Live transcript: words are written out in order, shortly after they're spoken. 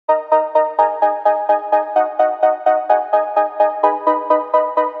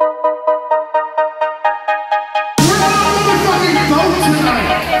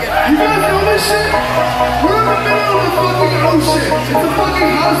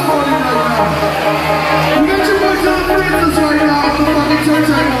party right now. You got your boy Dillon Francis right now at the fucking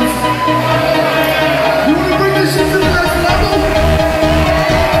turntables. You wanna bring this shit to the next level?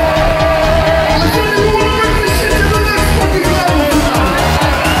 I said you wanna bring this shit to the next fucking level tonight.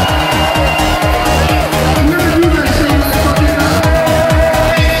 We're gonna do that shit right fucking now.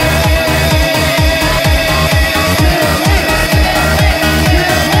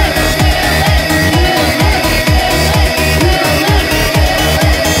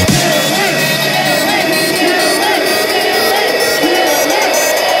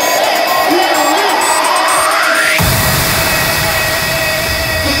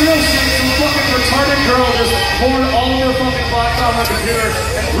 Girl just poured all of her fucking box on my computer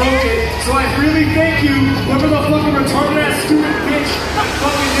and broke it. So I really thank you, whoever the fucking retarded ass stupid bitch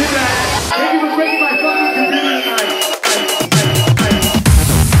fucking